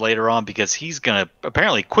George later on because he's gonna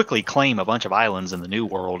apparently quickly claim a bunch of islands in the New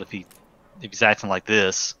World if he's acting like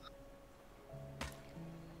this.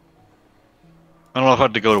 I don't know if I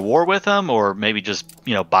have to go to war with him or maybe just,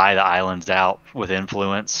 you know, buy the islands out with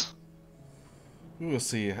influence. We'll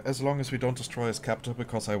see. As long as we don't destroy his capital,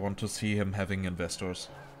 because I want to see him having investors.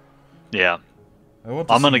 Yeah. I want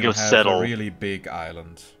to I'm see gonna him go have settle. a really big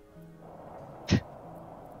island.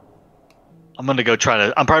 I'm gonna go try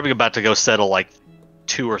to. I'm probably about to go settle like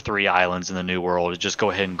 2 or 3 islands in the New World. Just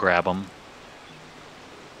go ahead and grab them.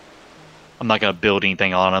 I'm not gonna build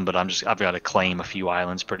anything on them, but I've got to claim a few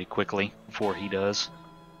islands pretty quickly before he does.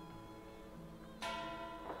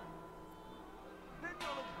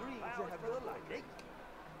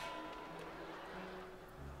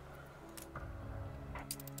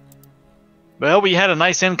 Well, we had a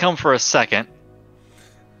nice income for a second.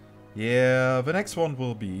 Yeah, the next one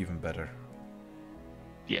will be even better.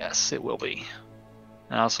 Yes, it will be.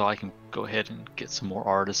 And also, I can go ahead and get some more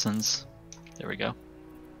artisans. There we go.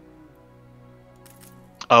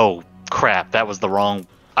 Oh, crap. That was the wrong...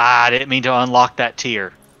 I didn't mean to unlock that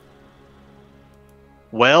tier.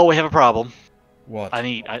 Well, we have a problem. What? I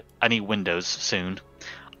need windows soon.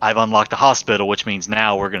 I've unlocked the hospital, which means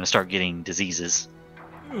now we're going to start getting diseases.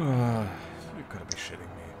 You gotta be shitting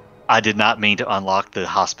me. I did not mean to unlock the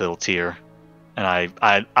hospital tier. And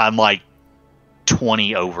I'm like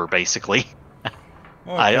 20 over, basically.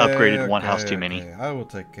 I upgraded one house too many. I will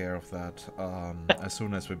take care of that as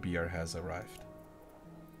soon as the beer has arrived.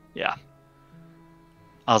 Yeah.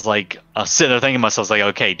 I was like, I was sitting there thinking to myself, like,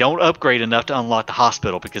 okay, don't upgrade enough to unlock the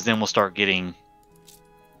hospital because then we'll start getting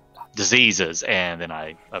diseases, and then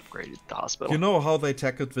I upgraded the hospital. You know how they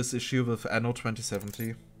tackled this issue with Anno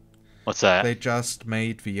 2070? What's that? They just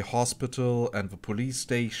made the hospital and the police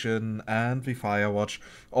station and the firewatch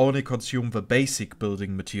only consume the basic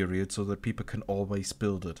building material so that people can always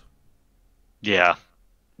build it. Yeah.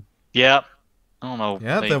 Yeah. I don't know.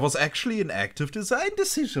 Yeah, there was actually an active design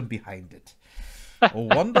decision behind it. Oh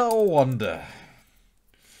wonder, oh wonder.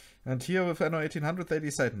 And here with Anno 1800 they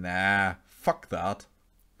decide, nah, fuck that.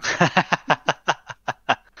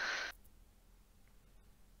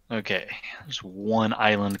 Okay, there's one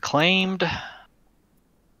island claimed.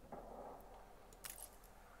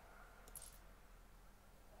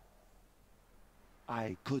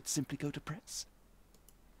 I could simply go to press.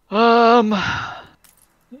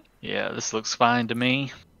 Yeah, this looks fine to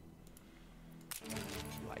me.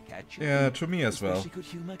 Yeah, to me as well.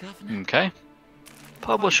 Okay.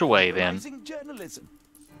 Publish away then. Journalism.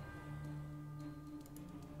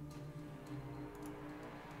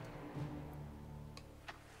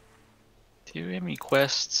 Do you have any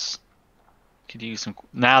quests? Could use some.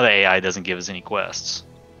 Now the AI doesn't give us any quests.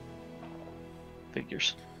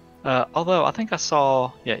 Figures. Although I think I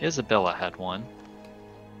saw. Yeah, Isabella had one.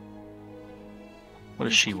 What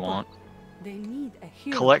does she want? They need a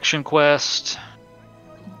hero. Collection quest.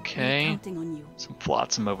 Okay. Counting on you. Some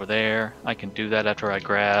flotsam over there. I can do that after I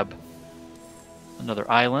grab another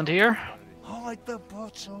island here. Hide the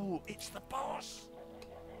bottle. It's the boss.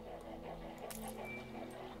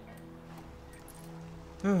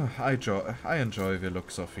 I enjoy the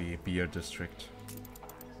looks of the beer district.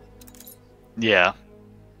 Yeah.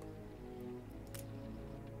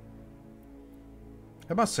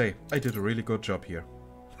 I must say, I did a really good job here.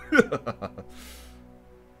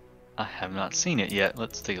 I have not seen it yet.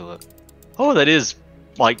 Let's take a look. Oh, that is,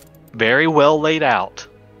 like, very well laid out.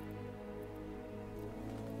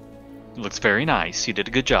 Looks very nice. You did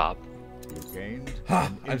a good job. You gained Ha!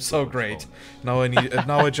 an I'm so influence great. bonus. Now I need.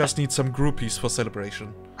 Now I just need some groupies for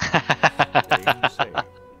celebration. Safe to say.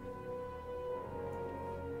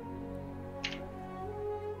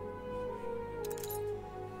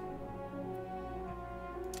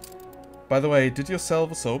 By the way, did you sell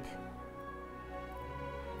the soap?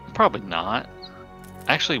 Probably not.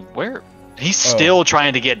 Actually, where? He's still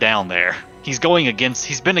trying to get down there. He's going against.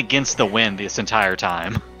 He's been against the wind this entire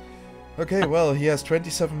time. Okay, well, he has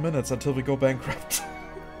 27 minutes until we go bankrupt.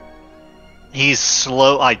 He's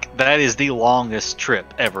slow. Like, that is the longest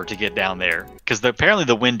trip ever to get down there. Because apparently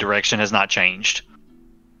the wind direction has not changed.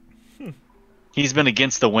 He's been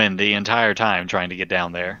against the wind the entire time trying to get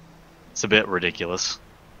down there. It's a bit ridiculous.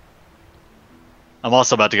 I'm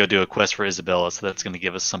also about to go do a quest for Isabella, so that's going to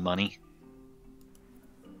give us some money.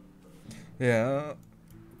 Yeah,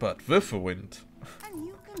 but with a wind. A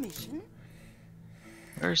new commission?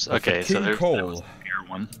 There's With okay, a so King there's Cole. that was the beer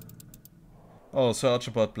one. Oh, so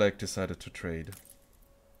Archibald Blake decided to trade.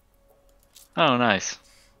 Oh, nice.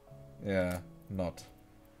 Yeah, not.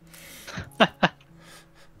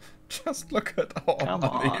 Just look at our Come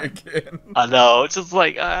money on. again. I know. It's just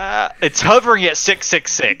like it's hovering at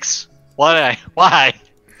 666. Why? Why?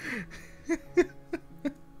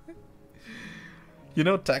 You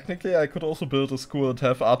know, technically I could also build a school and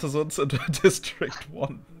have artisans in District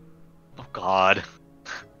 1. Oh God.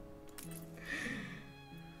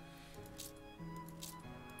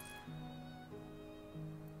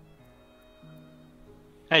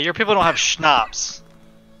 Hey, your people don't have schnapps.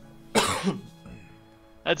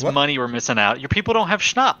 That's What? money we're missing out. Your people don't have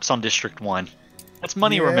schnapps on District 1. That's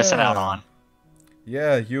money we're missing out Yeah. on.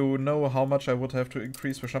 Yeah, you know how much I would have to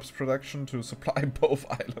increase the schnapps production to supply both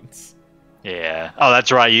islands. Yeah. Oh,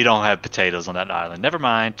 that's right. You don't have potatoes on that island. Never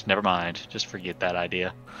mind. Never mind. Just forget that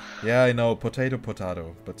idea. Yeah, I know, potato,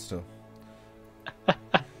 but still.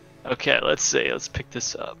 Okay, let's see. Let's pick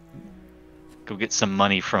this up. Go get some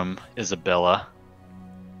money from Isabella.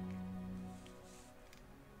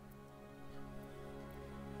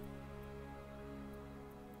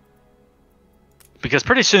 Because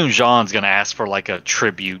pretty soon Jean's gonna ask for like a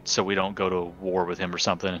tribute so we don't go to war with him or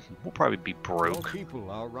something. We'll probably be Your broke. people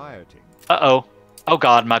are rioting. Uh-oh. Oh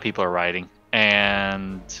God, my people are rioting.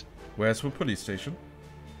 And Where's the police station?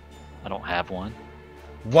 I don't have one.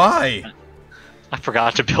 Why? I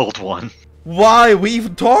forgot to build one. Why? We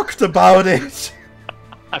even talked about it!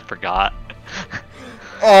 I forgot.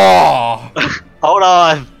 Oh! Hold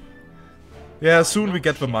on. Yeah, soon we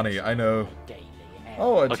get the money, I know.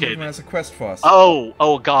 Oh, it Okay. even has a quest for us.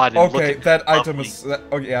 Oh God. and look Okay, at that lovely. item is...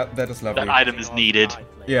 oh yeah, that is lovely. That item is needed.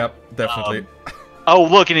 Yeah, definitely. Oh,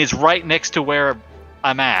 look, and it's right next to where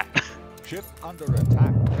I'm at. Ship under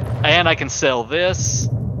attack. And I can sell this.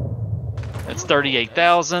 That's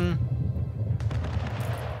 38,000.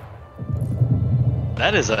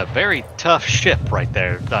 That is a very tough ship right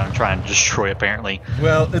there that I'm trying to destroy, apparently.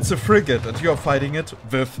 Well, it's a frigate, and you're fighting it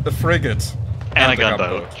with a frigate. And a a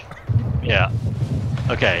gunboat. Yeah.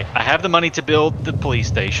 Okay, I have the money to build the police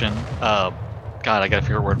station. God, I gotta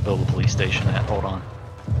figure out where to build the police station at. Hold on.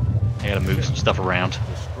 I gotta move some stuff around.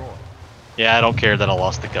 Destroy. Yeah, I don't care that I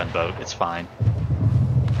lost the gunboat. It's fine.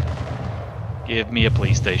 Give me a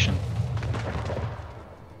police station.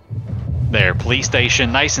 There, police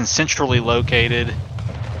station, nice and centrally located.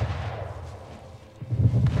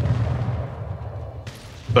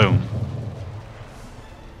 Boom.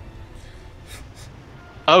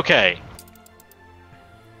 Okay.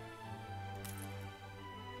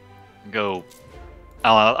 Go.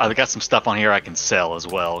 Oh, I've got some stuff on here I can sell as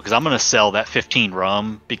well, because I'm going to sell that 15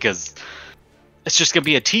 rum, because it's just going to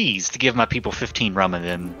be a tease to give my people 15 rum, and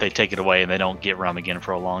then they take it away and they don't get rum again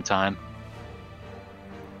for a long time.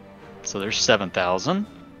 So there's 7,000.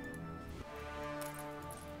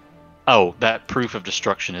 Oh, that proof of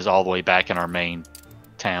destruction is all the way back in our main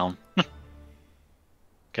town.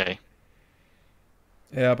 Okay.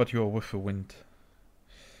 Yeah, but you're with the wind.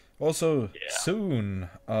 Also, Yeah. soon,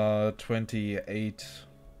 28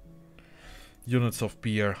 units of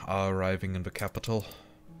beer are arriving in the capital.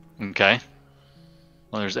 Okay.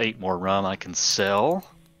 Well, there's 8 more rum I can sell.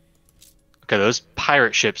 Okay, those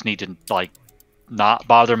pirate ships need to, like, not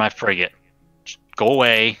bother my frigate. Just go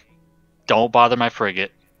away. Don't bother my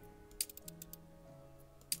frigate.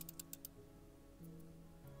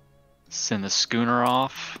 Send the schooner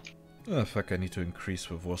off. Oh, fuck, I need to increase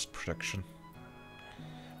the worst production.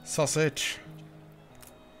 Sausage!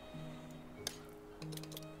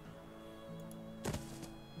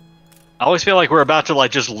 I always feel like we're about to,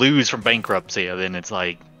 like, just lose from bankruptcy, and then it's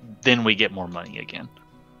like, then we get more money again.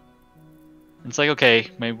 It's like, okay,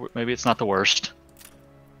 maybe it's not the worst.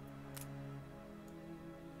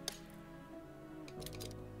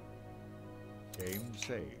 Game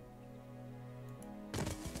saved.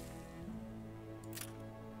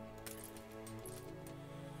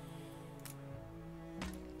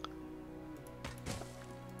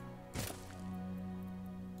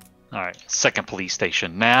 Alright, second police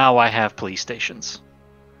station. Now I have police stations.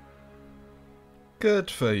 Good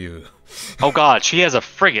for you. Oh god, she has a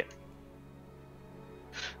frigate.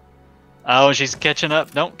 Oh, she's catching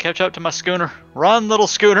up. Don't catch up to my schooner. Run, little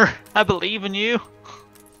schooner. I believe in you.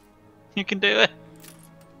 You can do it.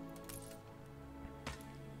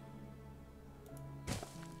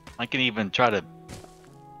 I can even try to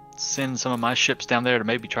send some of my ships down there to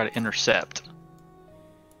maybe try to intercept.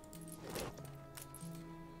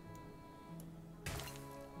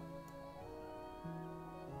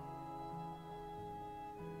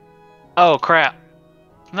 Oh crap.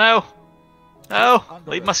 No. No.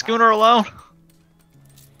 Leave my schooner alone.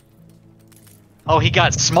 Oh, he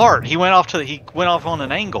got smart. He went off on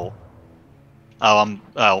an angle. Oh,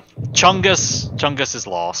 Chungus is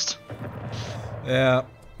lost. Yeah.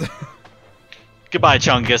 Goodbye,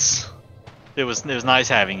 Chungus. It was nice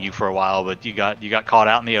having you for a while, but you got caught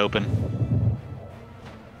out in the open.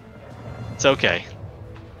 It's okay.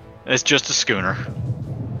 It's just a schooner.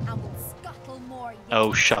 I will scuttle more yet.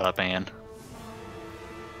 Oh, shut up, Anne.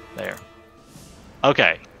 There.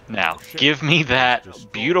 Okay, now give me that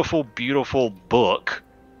beautiful, beautiful book,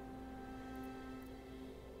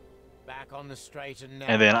 Back on the straight and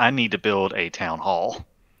and then I need to build a town hall,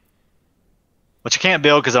 which I can't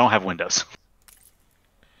build because I don't have windows.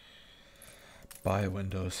 Buy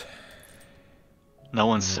windows. No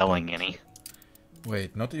one's selling any.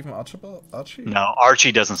 Wait, not even Archibald? Archie? No,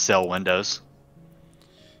 Archie doesn't sell windows.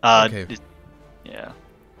 Okay.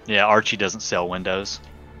 Yeah, Archie doesn't sell windows.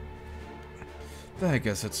 Then I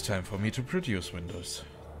guess it's time for me to produce windows.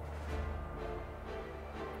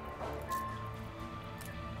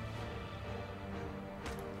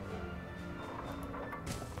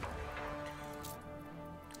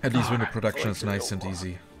 At least window production is nice and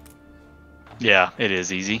easy. Yeah, it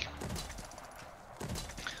is easy.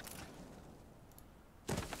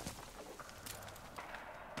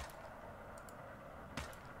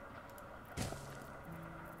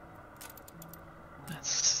 Let's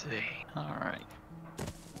see.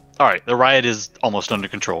 Alright, the riot is almost under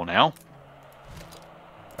control now.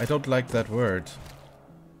 I don't like that word.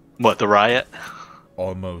 What, the riot?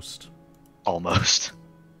 Almost. Almost.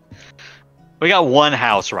 We got one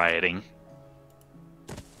house rioting.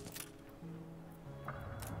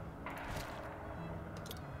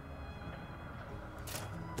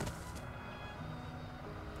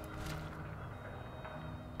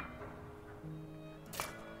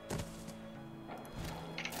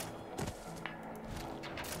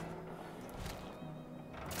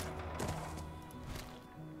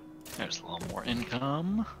 There's a little more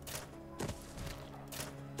income.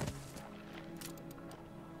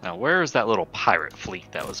 Now, where is that little pirate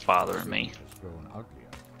fleet that was bothering me?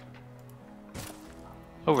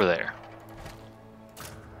 Over there.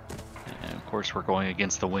 And of course, we're going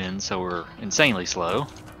against the wind, so we're insanely slow.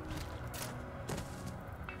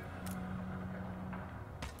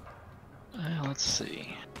 Let's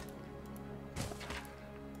see.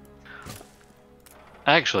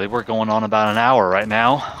 Actually, we're going on about an hour right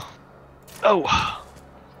now. Oh!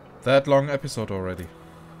 That long episode already.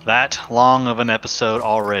 That long of an episode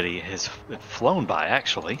already has flown by,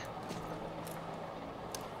 actually.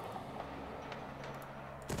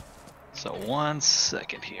 So 1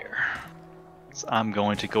 second here. So I'm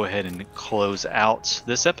going to go ahead and close out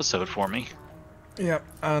this episode for me. Yeah,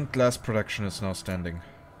 and last production is now standing.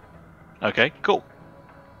 Okay, cool.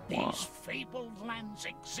 These fabled lands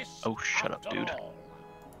exist. Oh, shut up, after dude. all.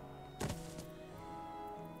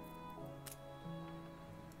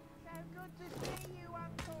 So good to see you,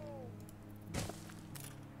 Uncle.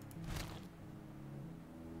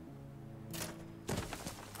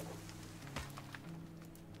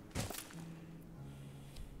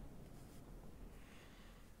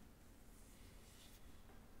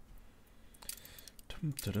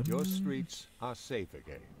 Your streets are safe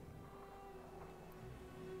again.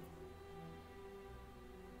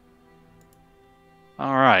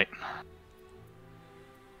 All right.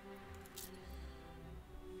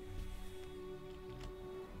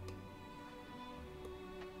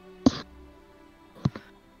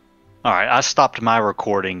 All right, I stopped my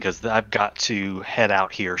recording because I've got to head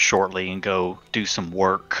out here shortly and go do some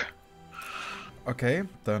work. Okay,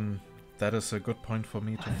 then that is a good point for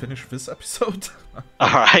me to finish this episode. All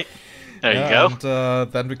right, there you go.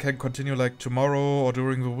 And then we can continue like tomorrow or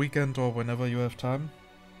during the weekend or whenever you have time.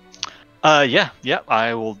 Yeah,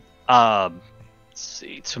 I will. Let's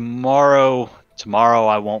see, tomorrow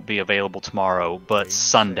I won't be available tomorrow, but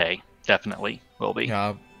Sunday definitely will be.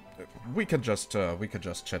 Yeah, we can just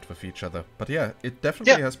chat with each other. But yeah, it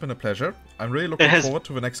definitely has been a pleasure. I'm really looking forward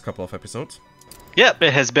to the next couple of episodes. Yep,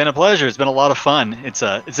 it has been a pleasure. It's been a lot of fun. It's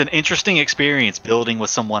an interesting experience building with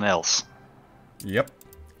someone else. Yep.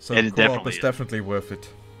 So It co-op is definitely worth it.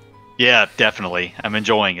 Yeah, definitely. I'm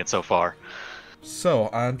enjoying it so far. So,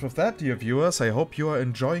 and with that, dear viewers, I hope you are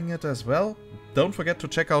enjoying it as well. don't forget to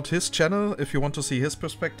check out his channel if you want to see his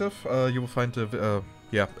perspective. You will find a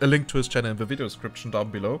link to his channel in the video description down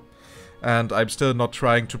below. And I'm still not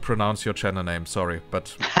trying to pronounce your channel name, sorry,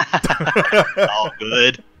 but... All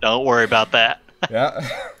good. Don't worry about that. Yeah,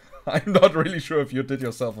 I'm not really sure if you did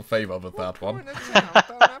yourself a favor with that one.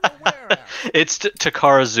 It's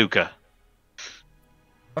Takarazuka.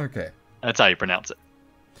 Okay. That's how you pronounce it.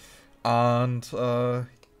 And,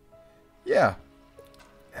 yeah.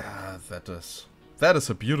 That is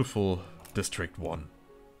a beautiful District 1.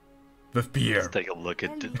 With beer. Let's take a look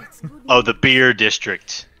at Ellie, it's good Oh, the beer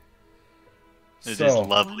district. It is So-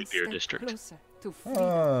 lovely One beer step district. closer to freedom.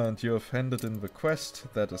 And you have handed in the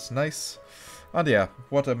quest. That is nice. And yeah,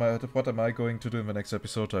 what am I going to do in the next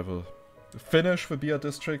episode? I will finish the beer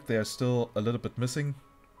district. They are still a little bit missing.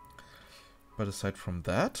 But aside from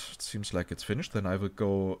that, it seems like it's finished. Then I will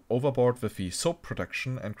go overboard with the soap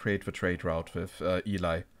production and create the trade route with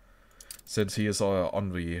Eli. Since he is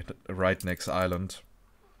on the right next island.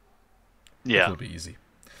 It Yeah. will be easy.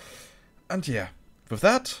 And yeah, with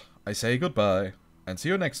that, I say goodbye. And see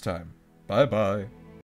you next time. Bye bye.